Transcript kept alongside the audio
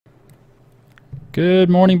Good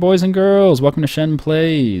morning, boys and girls. Welcome to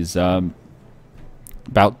Shenplays.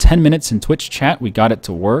 About 10 minutes in Twitch chat, we got it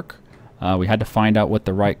to work. We had to find out what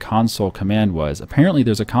the right console command was. Apparently,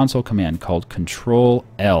 there's a console command called Control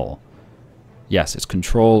L. Yes, it's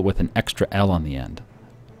Control with an extra L on the end.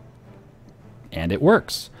 And it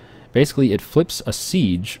works. Basically, it flips a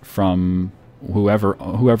siege from whoever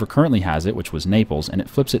currently has it, which was Naples, and it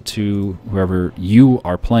flips it to whoever you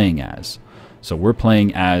are playing as. So we're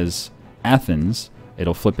playing as Athens.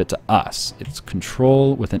 It'll flip it to us. It's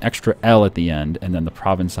Control with an extra L at the end and then the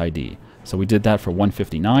province ID. So we did that for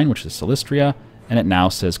 159, which is Silistria, and it now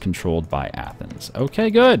says controlled by Athens.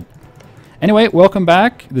 Okay, good. Anyway, welcome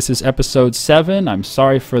back. This is episode 7. I'm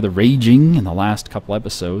sorry for the raging in the last couple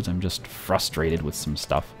episodes. I'm just frustrated with some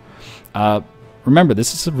stuff. Remember,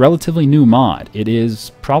 this is a relatively new mod. It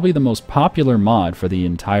is probably the most popular mod for the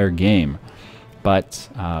entire game, but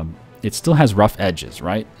it still has rough edges,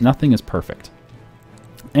 right? Nothing is perfect.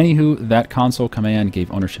 Anywho, that console command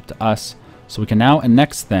gave ownership to us, so we can now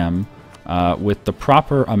annex them with the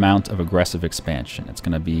proper amount of aggressive expansion. It's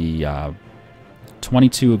going to be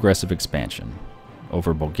 22 aggressive expansion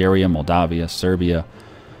over Bulgaria, Moldavia, Serbia,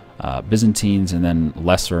 Byzantines, and then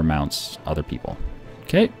lesser amounts other people.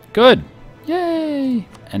 Okay, good. Yay!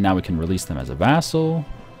 And now we can release them as a vassal.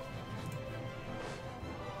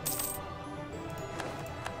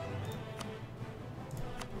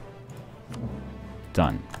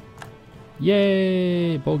 Done.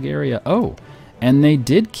 Yay, Bulgaria. Oh, and they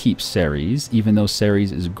did keep Ceres, even though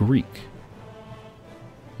Ceres is Greek.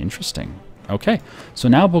 Interesting. Okay, so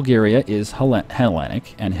now Bulgaria is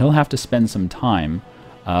Hellenic, and he'll have to spend some time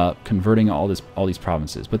converting all these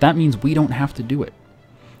provinces. But that means we don't have to do it.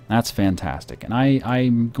 That's fantastic. And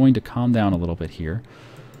I'm going to calm down a little bit here.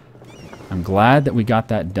 I'm glad that we got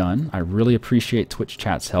that done. I really appreciate Twitch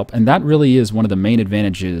chat's help. And that really is one of the main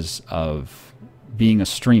advantages of being a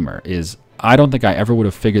streamer, is I don't think I ever would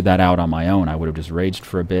have figured that out on my own. I would have just raged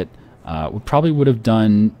for a bit. We probably would have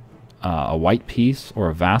done a white piece or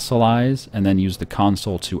a vassalize and then use the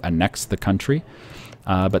console to annex the country.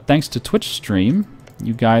 But thanks to Twitch stream,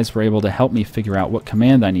 you guys were able to help me figure out what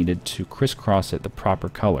command I needed to crisscross it the proper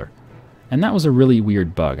color. And that was a really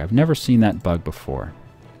weird bug. I've never seen that bug before.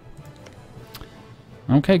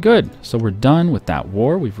 Okay, good. So we're done with that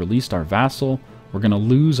war. We've released our vassal. We're going to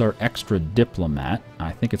lose our extra diplomat.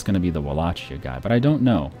 I think it's going to be the Wallachia guy, but I don't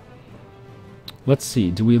know. Let's see.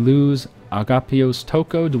 Do we lose Agapios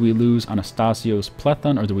Toko? Do we lose Anastasios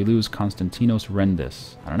Plethon? Or do we lose Konstantinos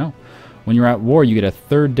Rendis? I don't know. When you're at war, you get a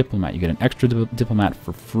third diplomat. You get an extra diplomat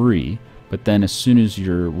for free, but then as soon as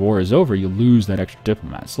your war is over, you lose that extra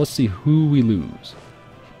diplomat. So let's see who we lose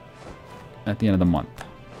at the end of the month.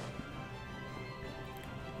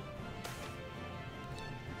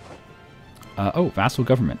 Oh, vassal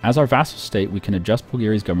government. As our vassal state, we can adjust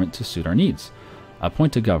Bulgaria's government to suit our needs.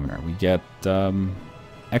 Appoint a governor. We get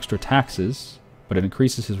extra taxes, but it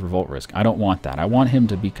increases his revolt risk. I don't want that. I want him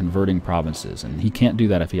to be converting provinces, and he can't do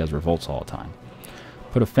that if he has revolts all the time.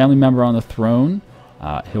 Put a family member on the throne.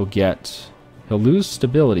 He'll lose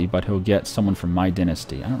stability, but he'll get someone from my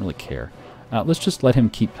dynasty. I don't really care. Let's just let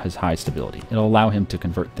him keep his high stability. It'll allow him to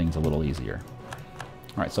convert things a little easier.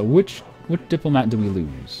 All right, so which diplomat do we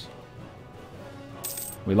lose?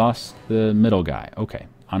 We lost the middle guy. Okay.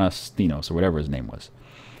 Anastinos, or whatever his name was.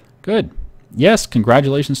 Good. Yes,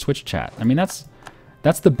 congratulations, Twitch chat. I mean, that's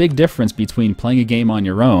the big difference between playing a game on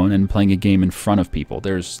your own and playing a game in front of people.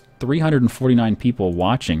 There's 349 people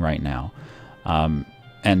watching right now.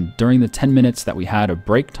 And during the 10 minutes that we had of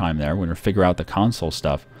break time there, when we figure out the console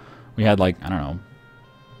stuff, we had like, I don't know,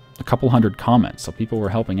 a couple hundred comments. So people were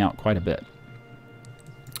helping out quite a bit.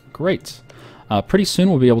 Great. Pretty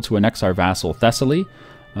soon we'll be able to annex our vassal Thessaly.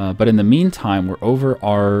 But in the meantime, we're over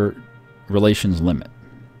our relations limit.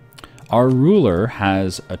 Our ruler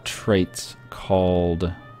has a trait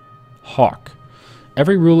called Hawk.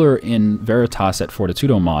 Every ruler in Veritas at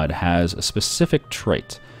Fortitudo mod has a specific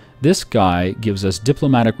trait. This guy gives us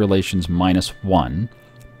diplomatic relations -1,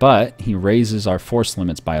 but he raises our force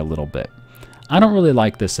limits by a little bit. I don't really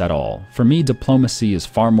like this at all. For me, diplomacy is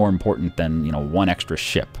far more important than, you know, one extra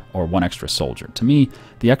ship or one extra soldier. To me,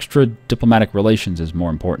 the extra diplomatic relations is more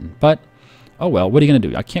important. But, oh well, what are you going to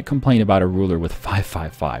do? I can't complain about a ruler with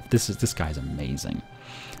 555. This guy's amazing.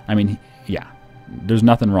 I mean, yeah, there's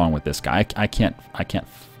nothing wrong with this guy. I can't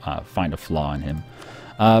find a flaw in him.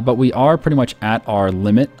 But we are pretty much at our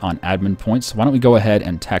limit on admin points. So why don't we go ahead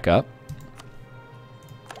and tech up?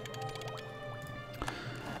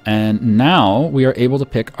 And now we are able to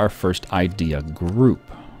pick our first idea group.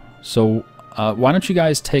 So why don't you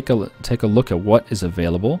guys take a look at what is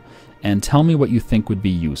available and tell me what you think would be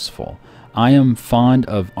useful. I am fond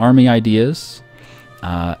of army ideas,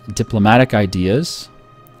 diplomatic ideas,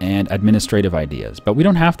 and administrative ideas. But we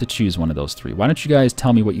don't have to choose one of those three. Why don't you guys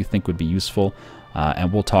tell me what you think would be useful,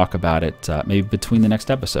 and we'll talk about it maybe between the next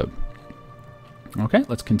episode. Okay,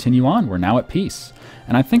 let's continue on. We're now at peace.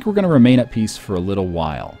 And I think we're going to remain at peace for a little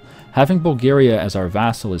while. Having Bulgaria as our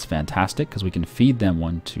vassal is fantastic because we can feed them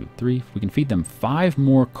 1, 2, 3. We can feed them 5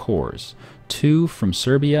 more cores. 2 from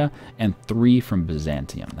Serbia and 3 from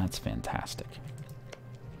Byzantium. That's fantastic.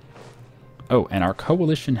 Oh, and our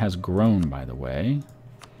coalition has grown, by the way.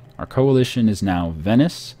 Our coalition is now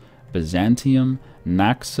Venice, Byzantium,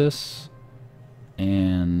 Naxos,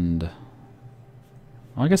 and...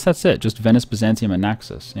 well, I guess that's it. Just Venice, Byzantium, and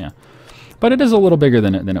Naxos. Yeah. But it is a little bigger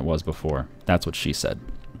than it was before. That's what she said.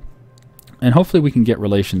 And hopefully we can get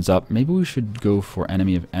relations up. Maybe we should go for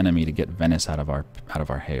enemy of enemy to get Venice out of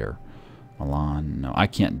our hair. Milan, no, I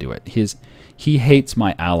can't do it. He hates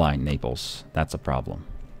my ally Naples. That's a problem.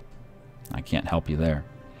 I can't help you there.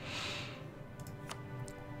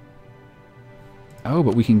 Oh,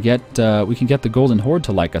 but we can get the Golden Horde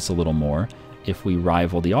to like us a little more if we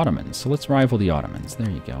rival the Ottomans. So let's rival the Ottomans. There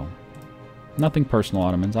you go. Nothing personal,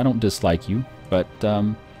 Ottomans. I don't dislike you, but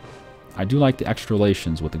I do like the extra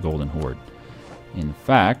relations with the Golden Horde. In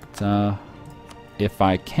fact, if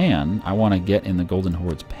I can, I want to get in the Golden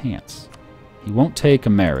Horde's pants. He won't take a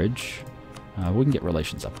marriage. We can get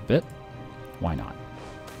relations up a bit. Why not?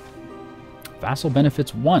 Vassal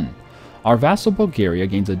benefits 1. Our vassal Bulgaria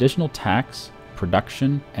gains additional tax,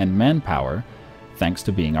 production, and manpower thanks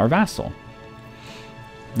to being our vassal.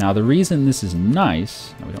 Now, the reason this is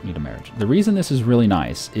nice... no, we don't need a marriage. The reason this is really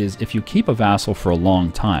nice is if you keep a vassal for a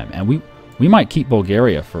long time, and we might keep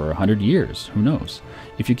Bulgaria for 100 years, who knows?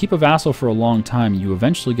 If you keep a vassal for a long time, you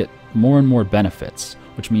eventually get more and more benefits,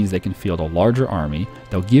 which means they can field a larger army,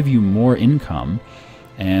 they'll give you more income,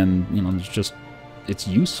 and, you know, it's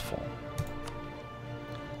useful.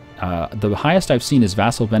 The highest I've seen is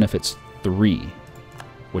vassal benefits 3,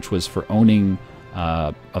 which was for owning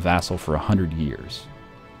a vassal for 100 years.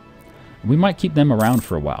 We might keep them around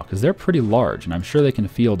for a while, because they're pretty large, and I'm sure they can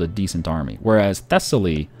field a decent army. Whereas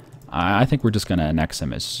Thessaly, I think we're just going to annex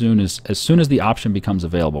him. As soon as the option becomes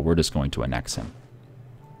available, we're just going to annex him.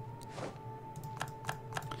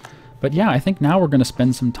 But yeah, I think now we're going to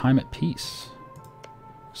spend some time at peace.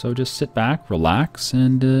 So just sit back, relax,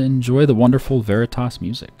 and enjoy the wonderful Veritas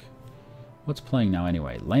music. What's playing now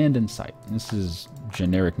anyway? Land in Sight. This is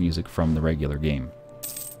generic music from the regular game.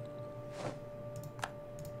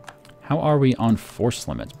 How are we on force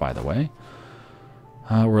limits, by the way?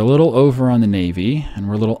 We're a little over on the Navy, and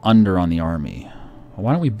we're a little under on the Army. Well,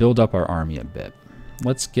 why don't we build up our Army a bit?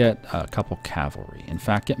 Let's get a couple cavalry. In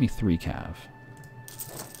fact, get me 3 cav.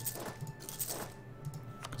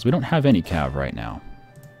 Because we don't have any cav right now.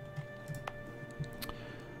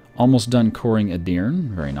 Almost done coring Edirne.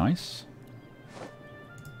 Very nice.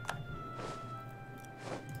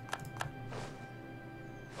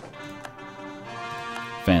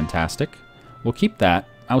 Fantastic. We'll keep that.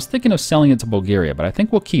 I was thinking of selling it to Bulgaria, but I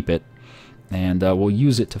think we'll keep it, and we'll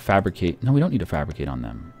use it to fabricate. No, we don't need to fabricate on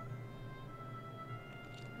them.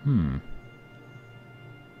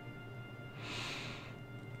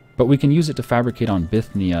 But we can use it to fabricate on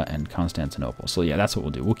Bithynia and Constantinople. So yeah, that's what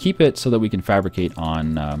we'll do. We'll keep it so that we can fabricate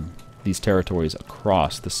on these territories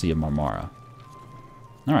across the Sea of Marmara.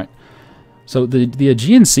 All right. So the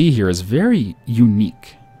Aegean Sea here is very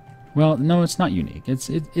unique. Well, no, it's not unique.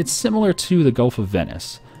 It's similar to the Gulf of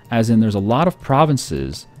Venice, as in there's a lot of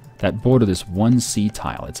provinces that border this one sea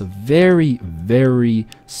tile. It's a very, very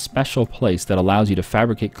special place that allows you to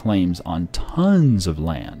fabricate claims on tons of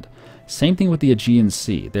land. Same thing with the Aegean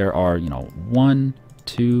Sea. There are, 1,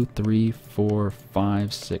 2, 3, 4,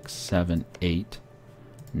 5, 6, 7, 8,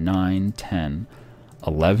 9, 10,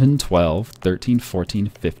 11, 12, 13, 14,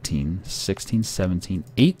 15, 16, 17,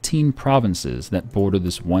 18 provinces that border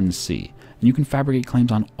this one sea. And you can fabricate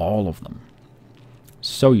claims on all of them.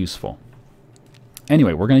 So useful.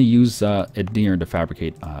 Anyway, we're going to use Edirne to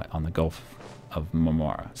fabricate on the Gulf of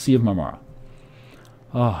Marmara, Sea of Marmara.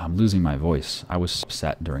 Oh, I'm losing my voice. I was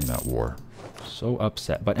upset during that war. So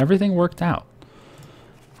upset. But everything worked out.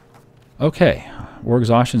 Okay, war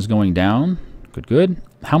exhaustion's going down. Good, good.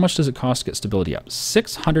 How much does it cost to get stability up?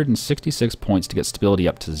 666 points to get stability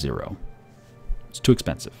up to 0. It's too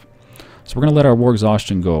expensive. So we're going to let our war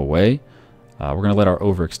exhaustion go away. We're going to let our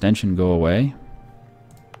overextension go away.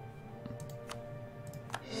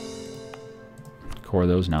 Core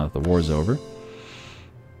those now that the war's over.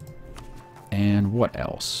 And what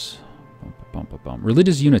else?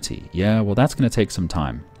 Religious unity. Yeah, well, that's going to take some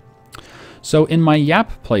time. So in my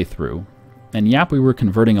Yap playthrough, in Yap we were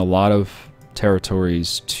converting a lot of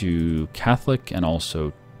territories to Catholic and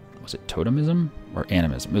also, was it totemism or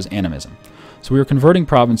animism? It was animism. So we were converting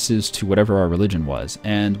provinces to whatever our religion was,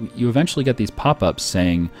 and you eventually get these pop-ups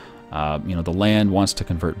saying, you know, the land wants to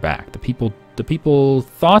convert back. The people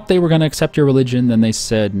thought they were going to accept your religion, then they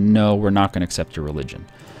said, no, we're not going to accept your religion.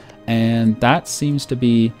 And that seems to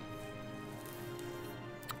be,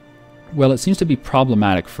 well, it seems to be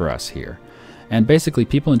problematic for us here. And basically,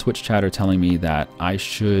 people in Twitch chat are telling me that I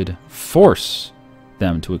should force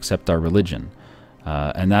them to accept our religion,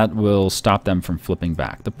 and that will stop them from flipping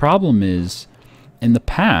back. The problem is, in the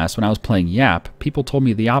past, when I was playing Yap, people told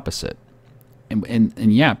me the opposite. In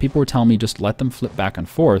Yap, people were telling me just let them flip back and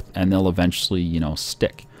forth, and they'll eventually, you know,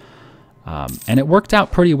 stick. And it worked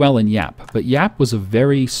out pretty well in Yap, but Yap was a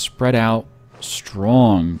very spread out,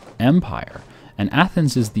 strong empire, and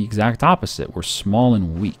Athens is the exact opposite. We're small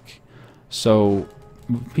and weak. So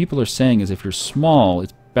what people are saying is if you're small,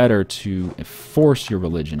 it's better to force your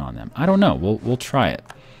religion on them. I don't know. We'll try it.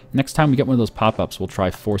 Next time we get one of those pop-ups, we'll try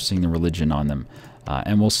forcing the religion on them,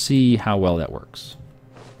 and we'll see how well that works.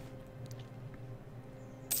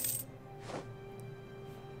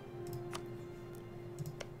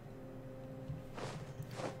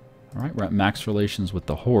 All right, we're at max relations with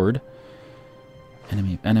the Horde.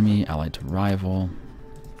 Enemy of enemy, allied to rival.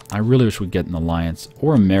 I really wish we'd get an alliance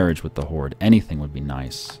or a marriage with the Horde. Anything would be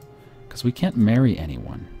nice. Because we can't marry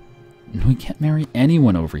anyone. We can't marry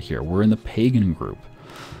anyone over here. We're in the pagan group.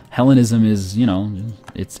 Hellenism is, you know,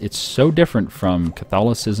 it's so different from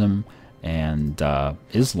Catholicism and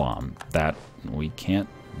Islam that we can't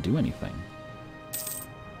do anything.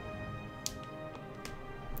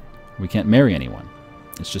 We can't marry anyone.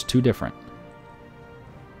 It's just too different.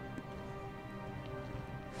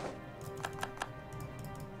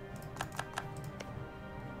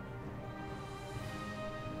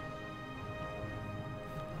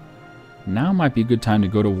 Now might be a good time to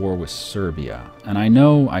go to war with Serbia. And I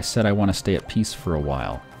know I said I want to stay at peace for a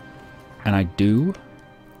while. And I do.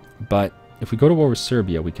 But if we go to war with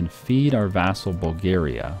Serbia, we can feed our vassal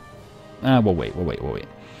Bulgaria. We'll wait.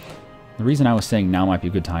 The reason I was saying now might be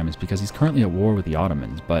a good time is because he's currently at war with the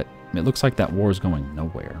Ottomans. But it looks like that war is going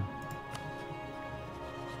nowhere.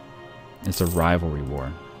 It's a rivalry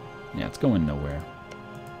war. Yeah, it's going nowhere.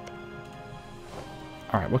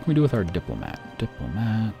 Alright, what can we do with our diplomat?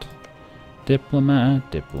 Diplomat.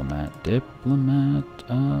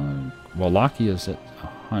 Wallachia is at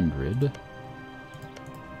 100.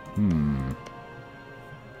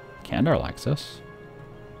 Kandar likes us.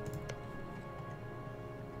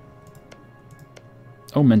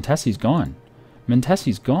 Oh, Mentesi's gone.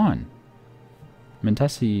 Mentesi's gone.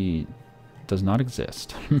 Mentesi does not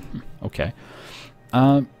exist. Okay.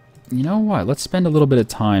 You know what? Let's spend a little bit of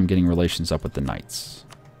time getting relations up with the Knights.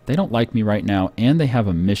 They don't like me right now, and they have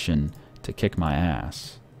a mission to kick my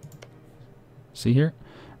ass. See here?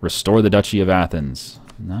 Restore the Duchy of Athens.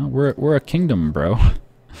 No, we're a kingdom, bro.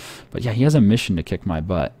 But yeah, he has a mission to kick my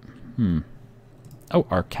butt. Oh,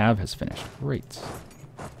 our cav has finished. Great.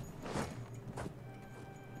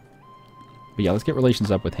 But yeah, let's get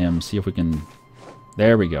relations up with him, see if we can...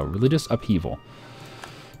 There we go. Religious upheaval.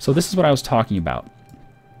 So this is what I was talking about.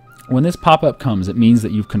 When this pop-up comes, it means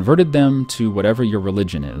that you've converted them to whatever your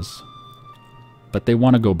religion is, but they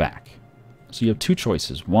want to go back. So you have two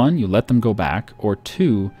choices. One, you let them go back, or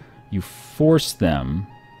two, you force them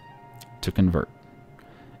to convert.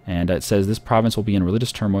 And it says this province will be in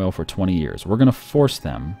religious turmoil for 20 years. We're going to force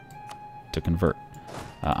them to convert.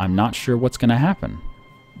 I'm not sure what's going to happen.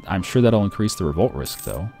 I'm sure that'll increase the revolt risk,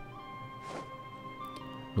 though.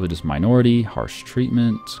 Religious minority, harsh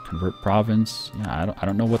treatment, convert province. Yeah, I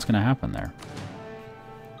don't know what's going to happen there.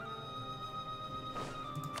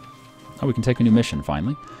 Oh, we can take a new mission,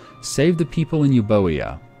 finally. Save the people in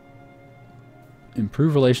Euboea.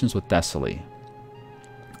 Improve relations with Thessaly.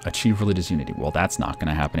 Achieve religious unity. Well, that's not going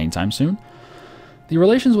to happen anytime soon. The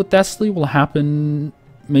relations with Thessaly will happen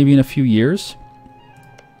maybe in a few years.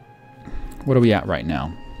 What are we at right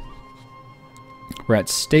now? We're at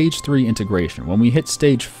stage 3 integration. When we hit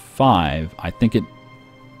stage 5, I think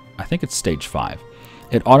it's stage 5.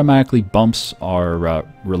 It automatically bumps our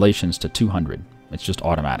relations to 200. It's just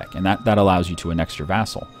automatic, and that allows you to annex your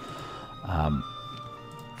vassal.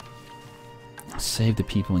 Save the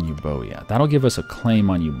people in Euboea. That'll give us a claim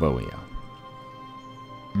on Euboea.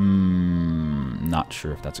 Not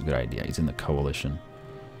sure if that's a good idea. He's in the coalition.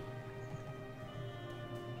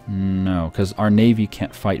 No, because our navy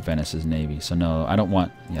can't fight Venice's navy. So no, I don't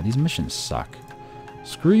want... Yeah, these missions suck.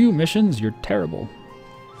 Screw you, missions. You're terrible.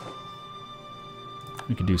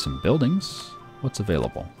 We could do some buildings. What's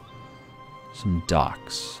available? Some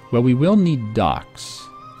docks. Well, we will need docks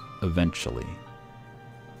eventually.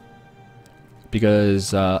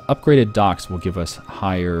 Because upgraded docks will give us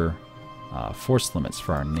higher force limits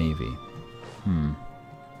for our navy. And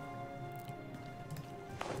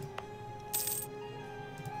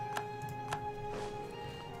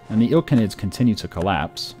the Ilkhanids continue to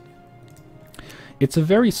collapse. It's a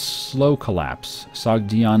very slow collapse.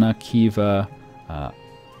 Sogdiana, Khiva,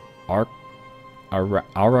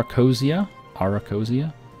 Arachosia,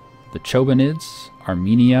 the Chobanids,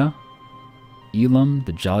 Armenia, Elam,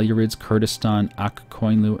 the Jalurids, Kurdistan,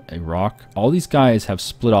 Akkoinlu, Iraq. All these guys have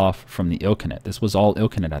split off from the Ilkhanid. This was all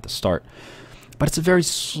Ilkhanid at the start. But it's a very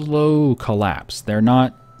slow collapse. They're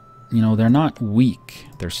not, you know, they're not weak.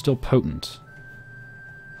 They're still potent.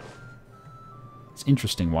 It's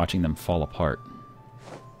interesting watching them fall apart.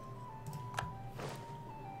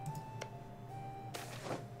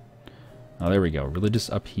 Oh, there we go. Religious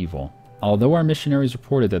upheaval. Although our missionaries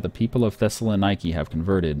reported that the people of Thessaloniki have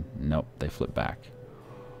converted, nope, they flip back.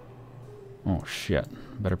 Oh, shit.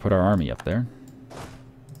 Better put our army up there.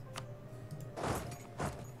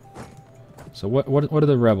 So what are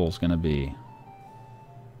the rebels going to be?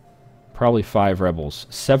 Probably 5 rebels.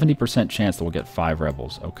 70% chance that we'll get 5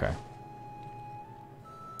 rebels. Okay.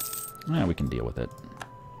 Yeah, we can deal with it.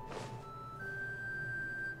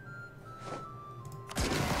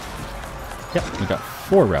 Yep, we got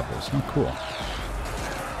 4 rebels. Oh, cool.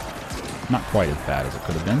 Not quite as bad as it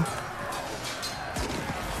could have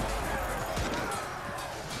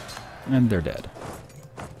been. And they're dead.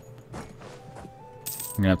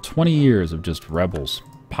 We're going to have 20 years of just rebels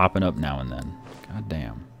popping up now and then. God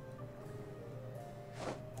damn.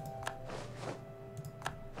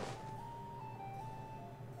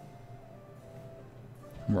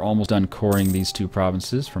 We're almost done coring these 2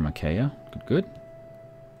 provinces from Achaea. Good, good.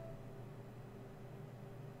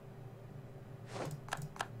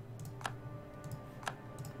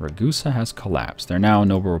 Ragusa has collapsed. They're now a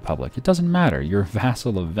noble republic. It doesn't matter. You're a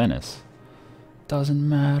vassal of Venice. Doesn't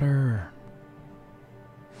matter.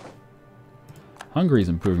 Hungary's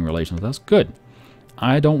improving relations with us. Good.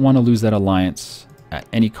 I don't want to lose that alliance at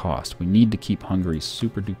any cost. We need to keep Hungary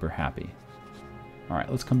super duper happy. Alright,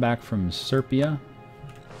 let's come back from Serpia.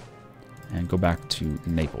 And go back to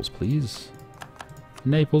Naples, please.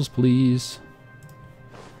 Naples, please.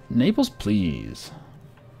 Naples, please.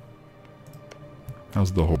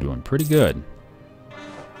 How's the whole doing? Pretty good.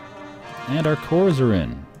 And our cores are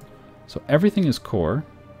in. So everything is core.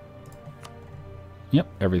 Yep,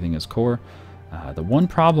 everything is core. The one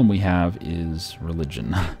problem we have is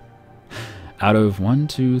religion. Out of 1,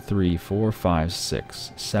 2, 3, 4, 5,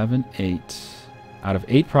 6, 7, 8. Out of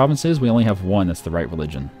 8 provinces, we only have 1 that's the right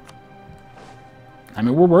religion. I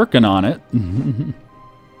mean, we're working on it.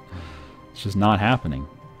 It's just not happening.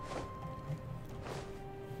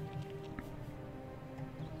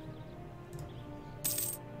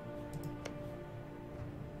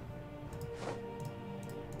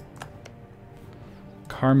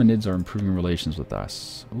 Carmenids are improving relations with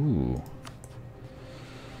us. Ooh.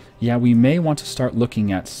 Yeah, we may want to start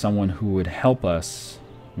looking at someone who would help us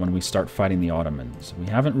when we start fighting the Ottomans. We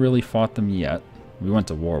haven't really fought them yet. We went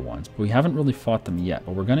to war once, but we haven't really fought them yet.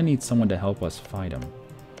 But we're going to need someone to help us fight them.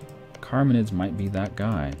 Carmenids might be that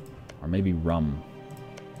guy. Or maybe Rum.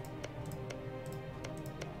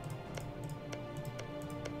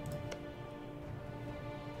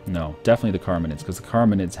 No, definitely the Carmenids, because the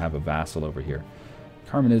Carmenids have a vassal over here.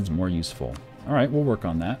 Carmenids more useful. Alright, we'll work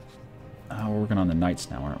on that. We're working on the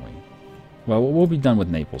Knights now, aren't we? Well, we'll be done with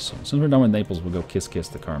Naples soon. As soon as we're done with Naples, we'll go kiss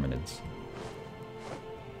the Carmenids.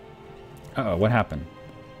 Uh-oh, what happened?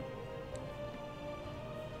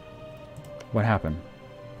 What happened?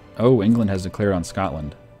 Oh, England has declared on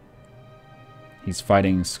Scotland. He's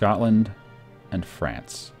fighting Scotland and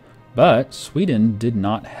France. But Sweden did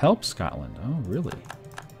not help Scotland. Oh, really?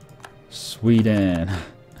 Sweden.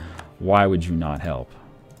 Why would you not help?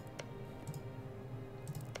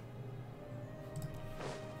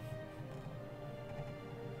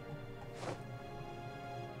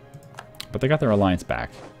 But they got their alliance back.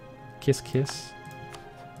 Kiss, kiss.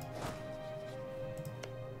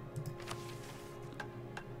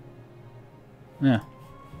 Yeah,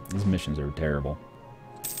 these missions are terrible.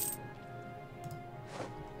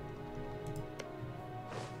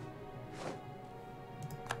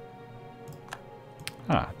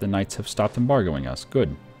 Ah, the Knights have stopped embargoing us.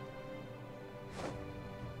 Good.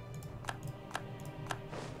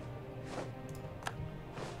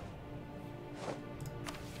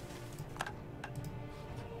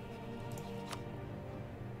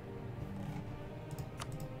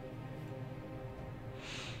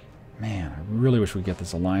 really wish we could get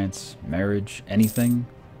this alliance, marriage, anything.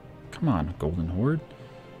 Come on, Golden Horde.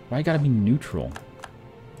 Why you gotta be neutral?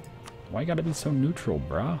 Why you gotta be so neutral,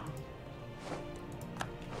 brah?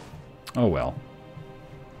 Oh well.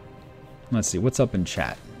 Let's see, what's up in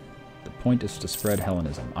chat? The point is to spread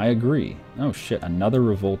Hellenism. I agree. Oh shit, another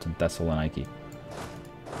revolt in Thessaloniki.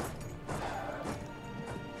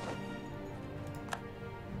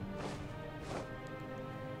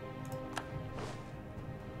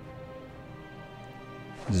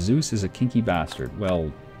 Zeus is a kinky bastard.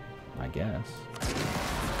 Well, I guess.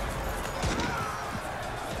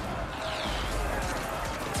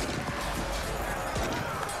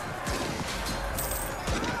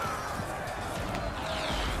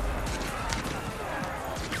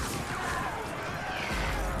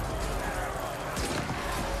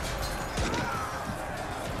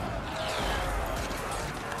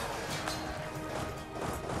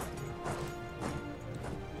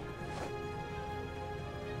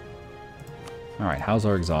 Alright, how's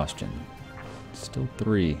our exhaustion? Still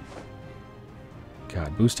 3.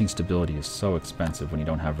 God, boosting stability is so expensive when you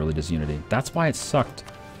don't have religious unity. That's why it sucked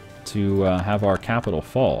to have our capital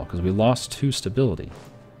fall, because we lost 2 stability.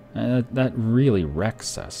 That really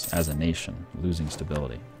wrecks us as a nation, losing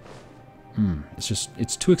stability.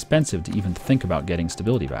 It's too expensive to even think about getting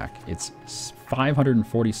stability back. It's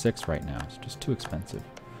 546 right now. It's just too expensive.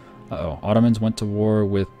 Uh-oh, Ottomans went to war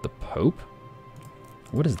with the Pope?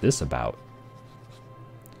 What is this about?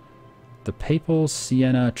 The Papal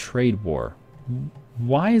Siena trade war.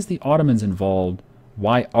 Why is the Ottomans involved?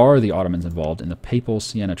 Why are the Ottomans involved in the Papal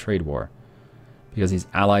Siena trade war? Because he's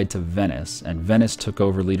allied to Venice, and Venice took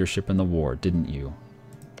over leadership in the war, didn't you?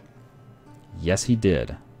 Yes, he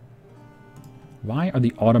did. Why are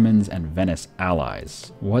the Ottomans and Venice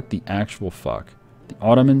allies? What the actual fuck? The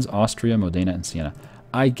Ottomans, Austria, Modena, and Siena.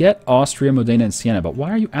 I get Austria, Modena, and Siena, but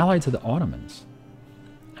why are you allied to the Ottomans?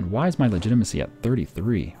 And why is my legitimacy at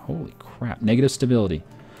 33? Holy crap. Negative stability.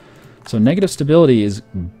 So negative stability is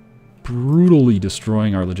brutally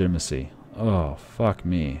destroying our legitimacy. Oh, fuck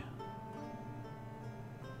me.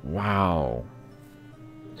 Wow.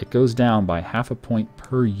 It goes down by ½ a point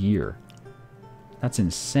per year. That's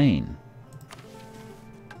insane.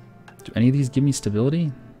 Do any of these give me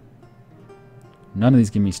stability? None of these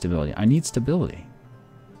give me stability. I need stability.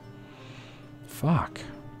 Fuck.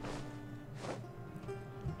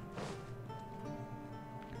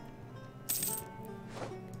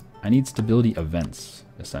 I need stability events,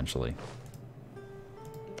 essentially.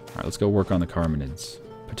 Alright, let's go work on the Carmenids.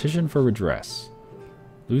 Petition for redress.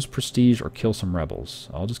 Lose prestige or kill some rebels.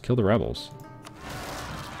 I'll just kill the rebels.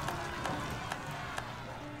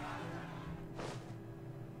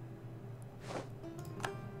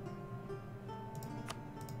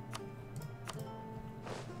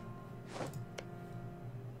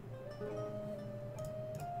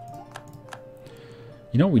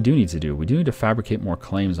 You know what we do need to do? We do need to fabricate more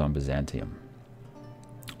claims on Byzantium.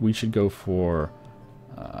 We should go for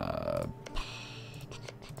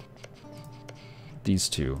these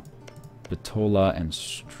two. Bitola and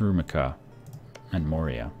Strumica and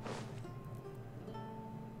Moria.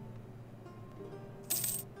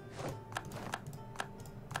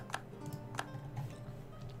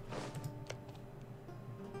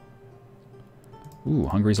 Ooh,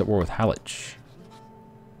 Hungary's at war with Halych.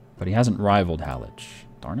 But he hasn't rivaled Halych.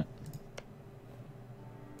 Darn it.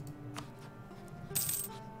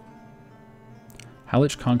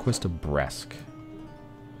 Halych conquest of Brest.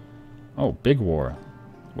 Oh, big war.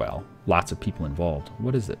 Well, lots of people involved.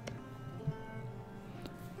 What is it?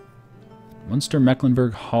 Munster,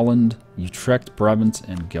 Mecklenburg, Holland, Utrecht, Brabant,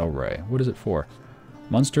 and Gelre. What is it for?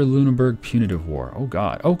 Munster, Lunenburg, punitive war. Oh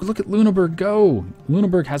god. Oh, look at Lunenburg go!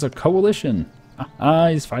 Lunenburg has a coalition. Ah,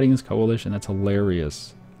 he's fighting his coalition. That's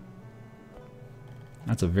hilarious.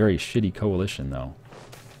 That's a very shitty coalition, though.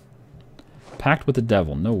 Pact with the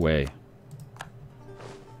devil. No way.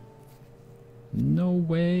 No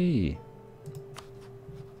way.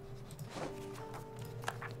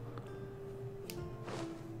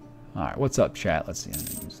 Alright, what's up, chat? Let's see. I'm going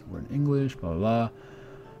to use the word in English. Blah, blah, blah.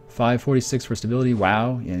 546 for stability.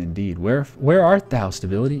 Wow. Yeah, indeed. Where art thou,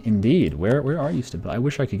 stability? Indeed. Where are you, stability? I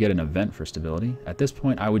wish I could get an event for stability. At this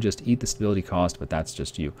point, I would just eat the stability cost, but that's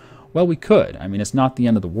just you. Well, we could. I mean, it's not the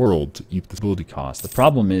end of the world to eat the stability cost. The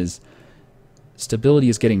problem is stability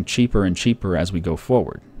is getting cheaper and cheaper as we go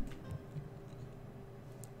forward.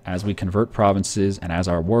 As we convert provinces and as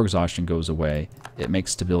our war exhaustion goes away, it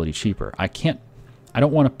makes stability cheaper. I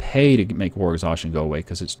don't want to pay to make war exhaustion go away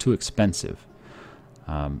because it's too expensive.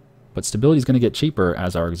 But stability is going to get cheaper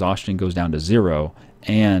as our exhaustion goes down to 0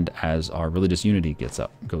 and as our religious unity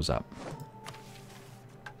goes up.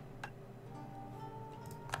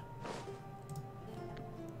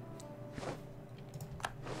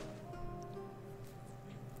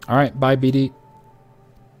 Alright, bye, BD.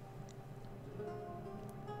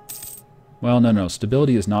 Well, no.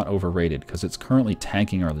 Stability is not overrated because it's currently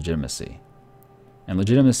tanking our legitimacy. And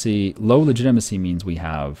legitimacy, low legitimacy means we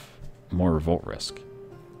have more revolt risk.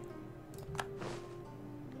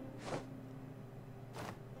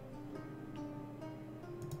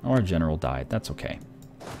 Oh, our general died. That's okay.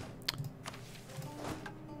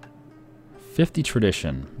 50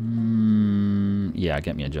 tradition. Yeah,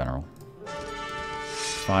 get me a general.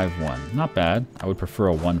 5-1. Not bad. I would prefer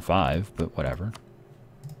a 1-5, but whatever.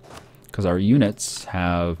 Because our units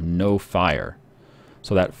have no fire.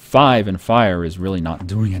 So that 5 in fire is really not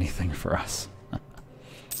doing anything for us.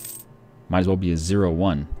 Might as well be a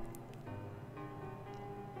 0-1.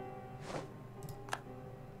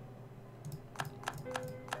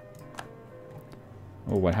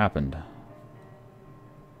 Oh, what happened?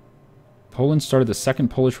 Poland started the second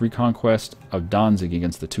Polish reconquest of Danzig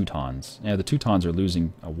against the Teutons. Yeah, the Teutons are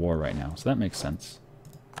losing a war right now, so that makes sense.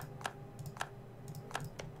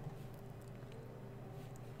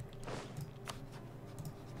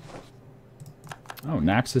 Oh,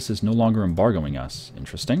 Naxos is no longer embargoing us.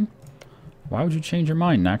 Interesting. Why would you change your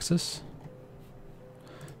mind, Naxos?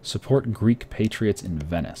 Support Greek patriots in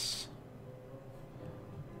Venice.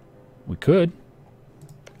 We could.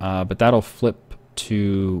 But that'll flip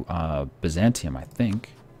to Byzantium, I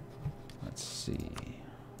think. Let's see.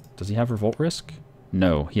 Does he have revolt risk?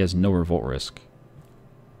 No, he has no revolt risk.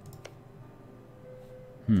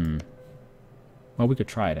 Well, we could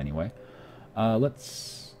try it anyway.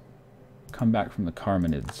 Let's come back from the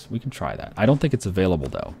Carmenids. We can try that. I don't think it's available,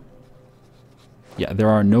 though. Yeah, there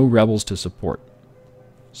are no rebels to support.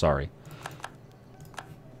 Sorry.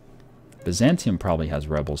 Byzantium probably has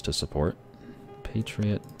rebels to support.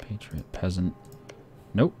 Patriot, peasant.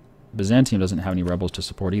 Nope. Byzantium doesn't have any rebels to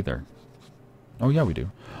support either. Oh, yeah, we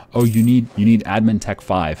do. Oh, you need admin tech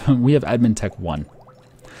 5. We have admin tech 1.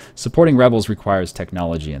 Supporting rebels requires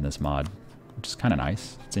technology in this mod, which is kind of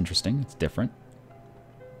nice. It's interesting. It's different.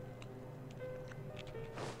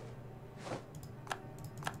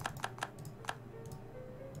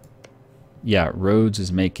 Yeah, Rhodes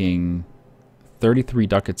is making 33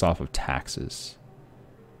 ducats off of taxes.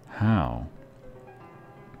 How?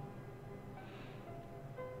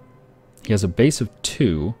 He has a base of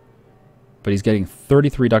 2, but he's getting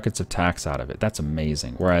 33 ducats of tax out of it. That's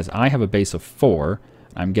amazing. Whereas I have a base of 4,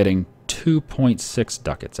 I'm getting 2.6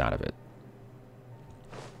 ducats out of it.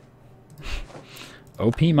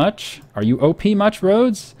 OP much? Are you OP much,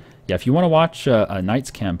 Rhodes? Yeah, if you want to watch a Knights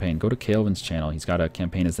campaign, go to Calvin's channel. He's got a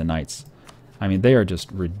campaign as the Knights. I mean, they are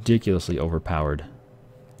just ridiculously overpowered.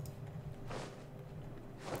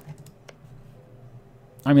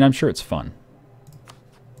 I mean, I'm sure it's fun.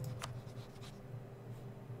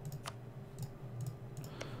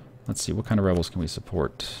 Let's see, what kind of rebels can we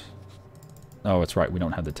support? Oh, it's right, we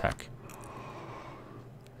don't have the tech.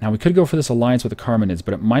 Now, we could go for this alliance with the Carmenids,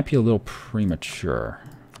 but it might be a little premature.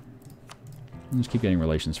 Let's keep getting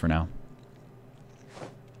relations for now.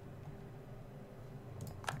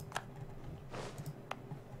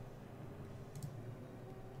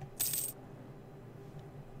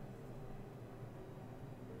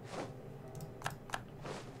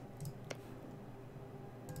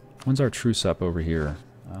 When's our truce up over here?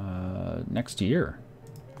 Next year.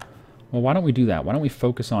 Well, why don't we do that? Why don't we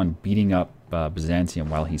focus on beating up Byzantium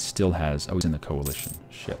while he still has... Oh, he's in the coalition.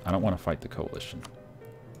 Shit, I don't want to fight the coalition.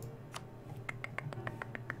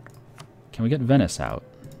 Can we get Venice out?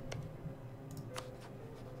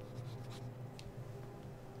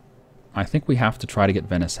 I think we have to try to get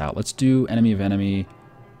Venice out. Let's do enemy of enemy...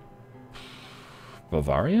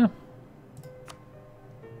 Bavaria?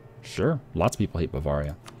 Sure, lots of people hate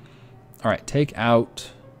Bavaria. Alright, take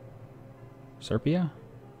out... Serbia?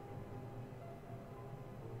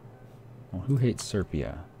 Well, who hates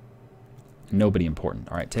Serbia? Nobody important.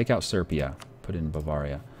 Alright, take out Serbia. Put in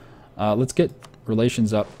Bavaria. Let's get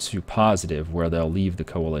relations up to positive where they'll leave the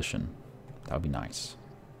coalition. That would be nice.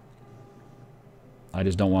 I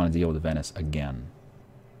just don't want to deal with Venice again.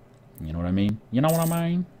 You know what I mean? You know what I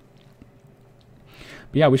mean?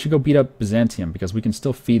 But yeah, we should go beat up Byzantium because we can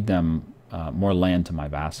still feed them more land to my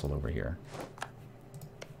vassal over here.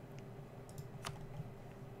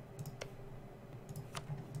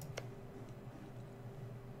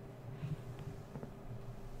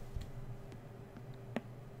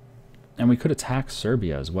 And we could attack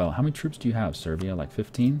Serbia as well. How many troops do you have, Serbia? Like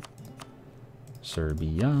 15?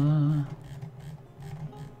 Serbia...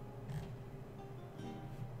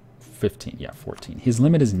 15. Yeah, 14. His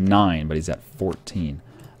limit is 9, but he's at 14.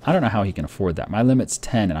 I don't know how he can afford that. My limit's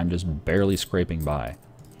 10, and I'm just barely scraping by.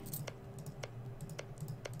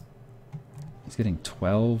 He's getting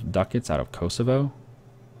 12 ducats out of Kosovo.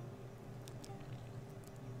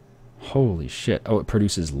 Holy shit. Oh, it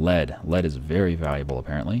produces lead. Lead is very valuable,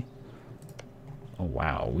 apparently. Oh,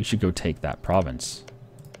 wow. We should go take that province.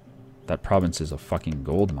 That province is a fucking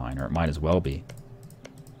gold mine, or it might as well be.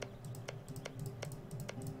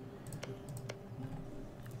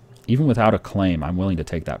 Even without a claim, I'm willing to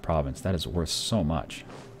take that province. That is worth so much.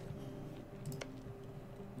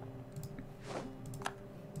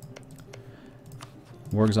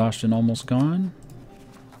 War exhaustion almost gone?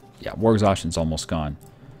 Yeah, war exhaustion's almost gone.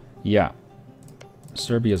 Yeah.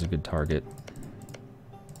 Serbia's a good target.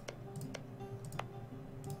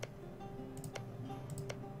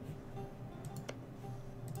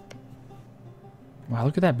 Wow,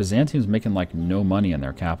 look at that. Byzantium's making like no money in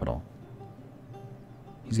their capital.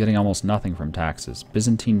 He's getting almost nothing from taxes.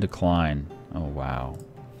 Byzantine decline. Oh, wow.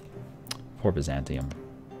 Poor Byzantium.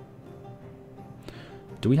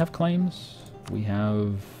 Do we have claims? We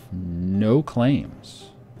have no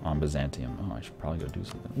claims on Byzantium. Oh, I should probably go do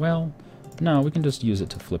something. Well, no, we can just use it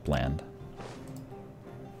to flip land.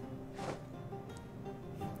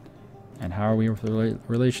 And how are we with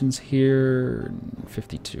relations here?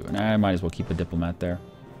 52. And I might as well keep a diplomat there.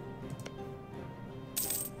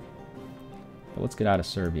 But let's get out of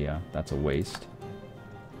Serbia. That's a waste.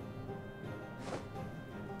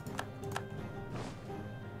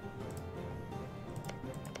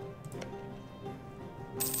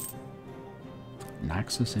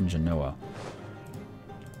 Naxos and Genoa.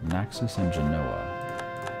 Naxos and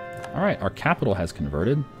Genoa. Alright, our capital has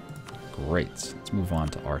converted. Great. Let's move on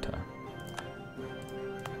to Arta.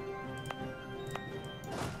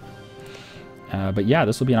 But yeah,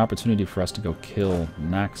 this will be an opportunity for us to go kill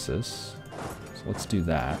Naxos. So let's do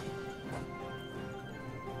that.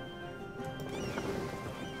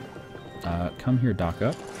 Come here, dock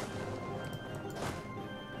up.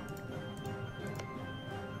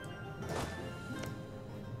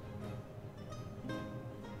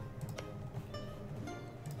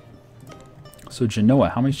 So Genoa,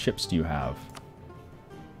 how many ships do you have?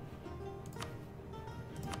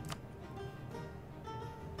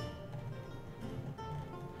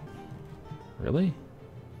 Really?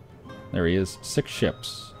 There he is. 6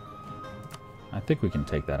 ships. I think we can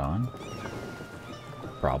take that on.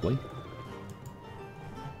 Probably.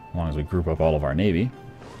 As long as we group up all of our navy.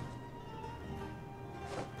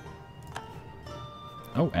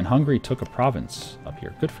 Oh, and Hungary took a province up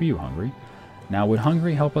here. Good for you, Hungary. Now, would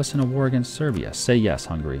Hungary help us in a war against Serbia? Say yes,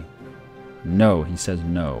 Hungary. No, he says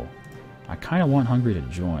no. I kind of want Hungary to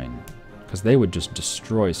join, because they would just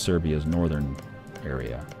destroy Serbia's northern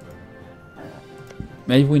area.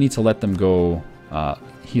 Maybe we need to let them go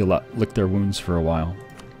heal up, lick their wounds for a while.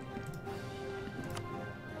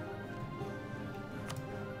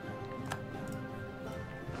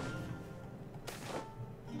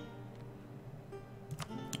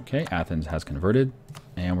 Okay, Athens has converted,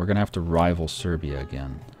 and we're going to have to rival Serbia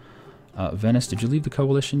again. Venice, did you leave the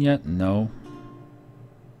coalition yet? No.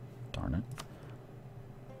 Darn it.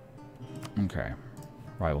 Okay.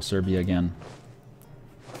 Rival Serbia again.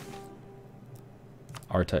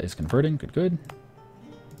 Arta is converting. Good, good.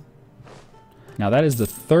 Now that is the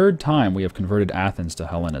 3rd time we have converted Athens to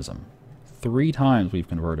Hellenism. 3 times we've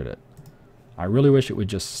converted it. I really wish it would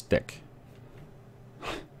just stick.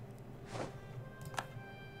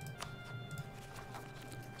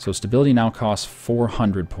 So stability now costs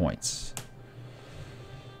 400 points.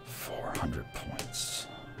 400 points.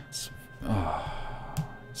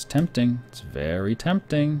 It's tempting. It's very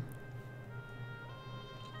tempting.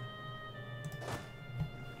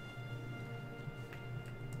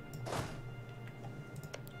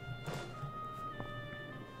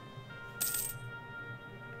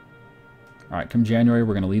 Alright, come January,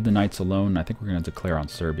 we're going to leave the Knights alone. I think we're going to declare on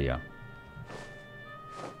Serbia.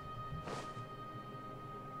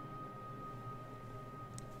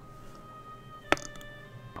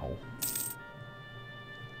 Oh.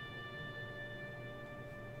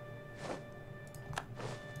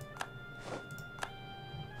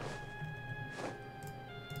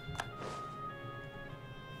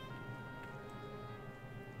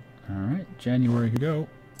 Alright, January to go.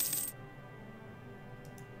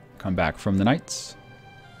 Come back from the Knights.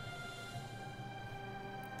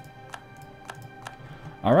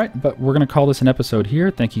 Alright, but we're going to call this an episode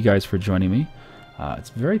here. Thank you guys for joining me.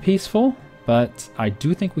 It's very peaceful, but I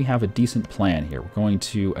do think we have a decent plan here. We're going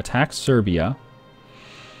to attack Serbia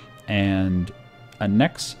and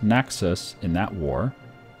annex Naxos in that war.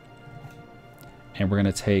 And we're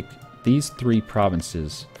going to take these 3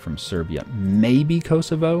 provinces from Serbia. Maybe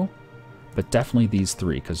Kosovo, but definitely these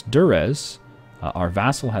 3, because Durrës, our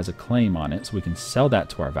vassal, has a claim on it, so we can sell that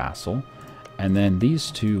to our vassal. And then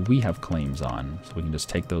these two we have claims on, so we can just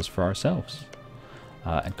take those for ourselves.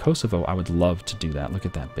 And Kosovo, I would love to do that. Look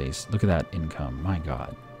at that base. Look at that income. My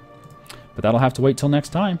God. But that'll have to wait till next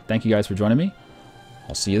time. Thank you guys for joining me.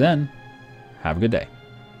 I'll see you then. Have a good day.